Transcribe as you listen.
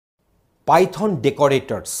Python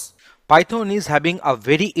decorators. Python is having a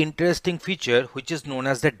very interesting feature which is known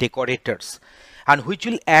as the decorators, and which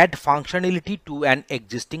will add functionality to an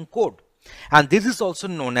existing code. And this is also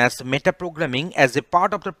known as metaprogramming, as a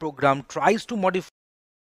part of the program tries to modify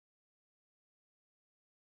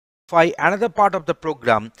another part of the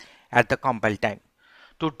program at the compile time.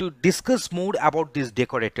 To discuss more about these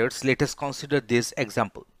decorators, let us consider this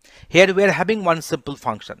example. Here we are having one simple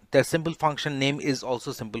function. The simple function name is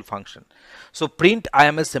also simple function. So print I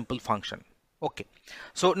am a simple function. Okay.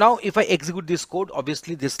 So now if I execute this code,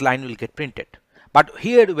 obviously this line will get printed. But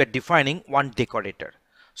here we are defining one decorator.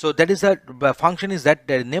 So that is the function is that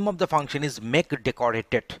the name of the function is make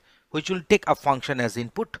decorated, which will take a function as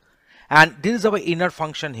input. And this is our inner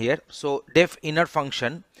function here. So def inner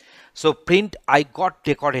function. So print I got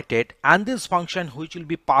decorated, and this function which will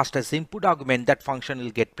be passed as input argument, that function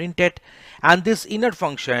will get printed, and this inner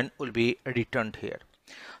function will be returned here.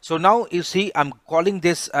 So now you see I'm calling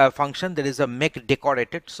this function, there is a make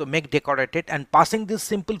decorated. So make decorated and passing this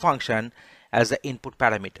simple function as the input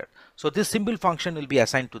parameter. So this simple function will be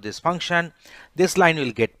assigned to this function. This line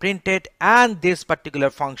will get printed, and this particular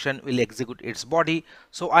function will execute its body.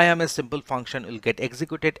 So I am a simple function will get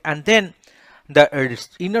executed, and then the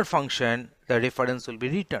inner function, the reference will be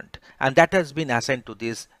returned, and that has been assigned to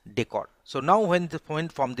this decor. So now when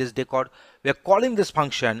from this decor we are calling this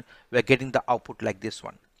function, we are getting the output like this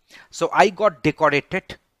one. So I got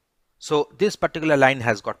decorated. So this particular line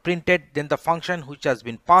has got printed. Then the function which has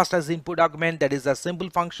been passed as input argument, that is a simple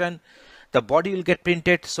function, the body will get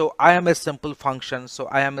printed. So I am a simple function. So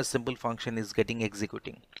I am a simple function is getting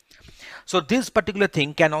executing. So this particular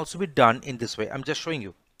thing can also be done in this way. I'm just showing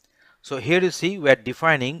you. So here you see we are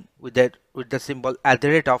defining with the symbol at the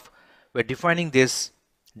rate of, we're defining this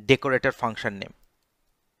decorator function name.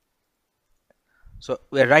 So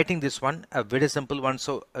we are writing this one, a very simple one.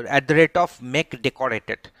 So at the rate of make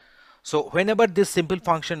decorated. So whenever this simple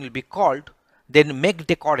function will be called, then make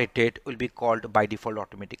decorated will be called by default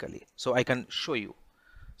automatically. So I can show you.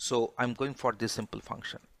 So I'm going for this simple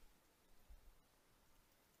function.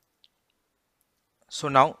 So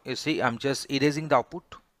now you see I'm just erasing the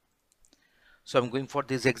output. So I'm going for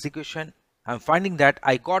this execution. I'm finding that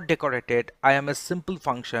I got decorated. I am a simple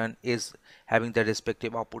function is having the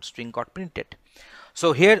respective output string got printed.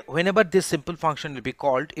 So here whenever this simple function will be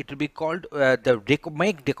called, it will be called the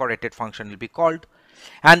make decorated function will be called,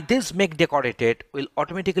 and this make decorated will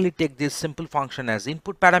automatically take this simple function as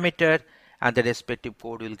input parameter, and the respective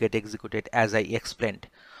code will get executed as I explained.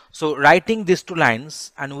 So writing these two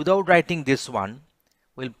lines and without writing this one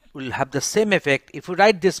will have the same effect. If you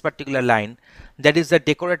write this particular line, that is the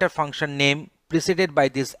decorator function name preceded by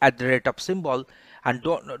this at the rate of symbol, and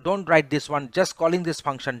don't write this one, just calling this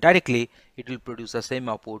function directly, it will produce the same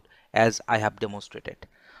output as I have demonstrated.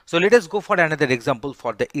 So let us go for another example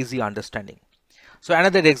for the easy understanding. So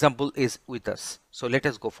another example is with us. So let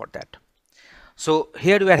us go for that. So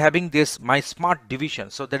here we are having this my smart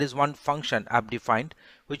division. So there is one function I've defined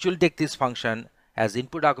which will take this function as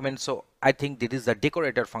input argument. So I think this is the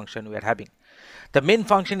decorator function we are having. The main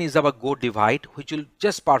function is our go divide, which will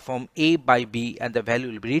just perform a by b and the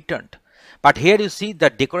value will be returned. But here you see the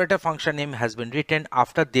decorator function name has been written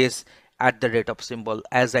after this at the rate of symbol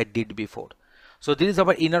as I did before. So this is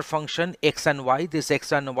our inner function x and y. This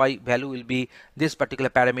x and y value will be, this particular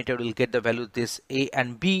parameter will get the value this a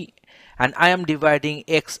and b, and I am dividing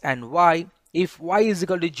x and y. If y is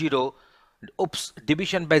equal to 0, oops,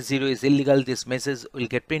 division by 0 is illegal, this message will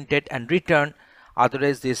get printed and returned,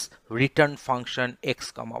 otherwise this return function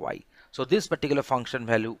x comma y. So this particular function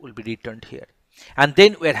value will be returned here, and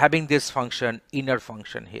then we're having this function inner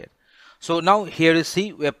function here. So now here you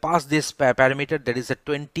see we have passed this parameter, that is a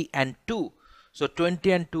 20 and 2. So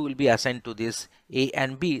 20 and 2 will be assigned to this a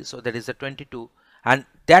and b, so that is a 22, and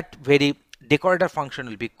that very decorator function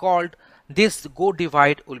will be called. This go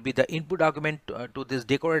divide will be the input argument to this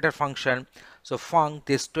decorator function. So func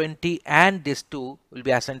this 20 and this 2 will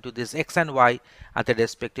be assigned to this x and y, and the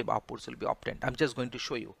respective outputs will be obtained. I'm just going to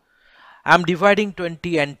show you. I'm dividing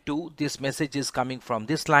 20 and 2. This message is coming from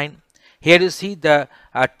this line. Here you see the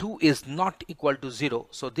 2 is not equal to 0.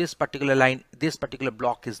 So this particular line, this particular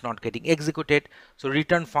block is not getting executed. So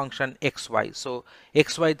return function xy. So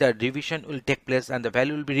xy, the division will take place and the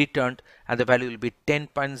value will be returned, and the value will be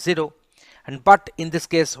 10.0. And but in this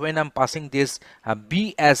case when I'm passing this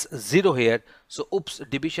b as 0 here, so oops,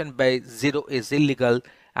 division by 0 is illegal,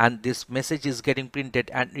 and this message is getting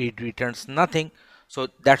printed and it returns nothing. So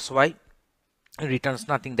that's why it returns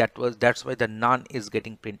nothing. That's why the none is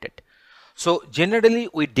getting printed. So generally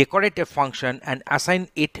we decorate a function and assign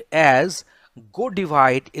it as go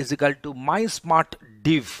divide is equal to my smart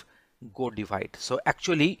div go divide. So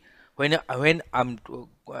actually when I'm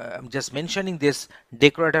just mentioning this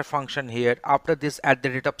decorator function here, after this at the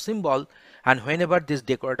rate of symbol, and whenever this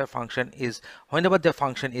decorator function is, whenever the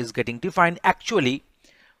function is getting defined, actually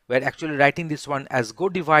we're actually writing this one as go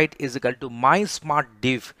divide is equal to my smart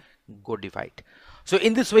div go divide. So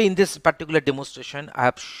in this way, in this particular demonstration, I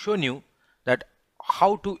have shown you that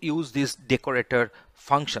how to use these decorator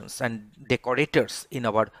functions and decorators in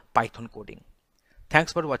our Python coding.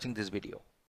 Thanks for watching this video.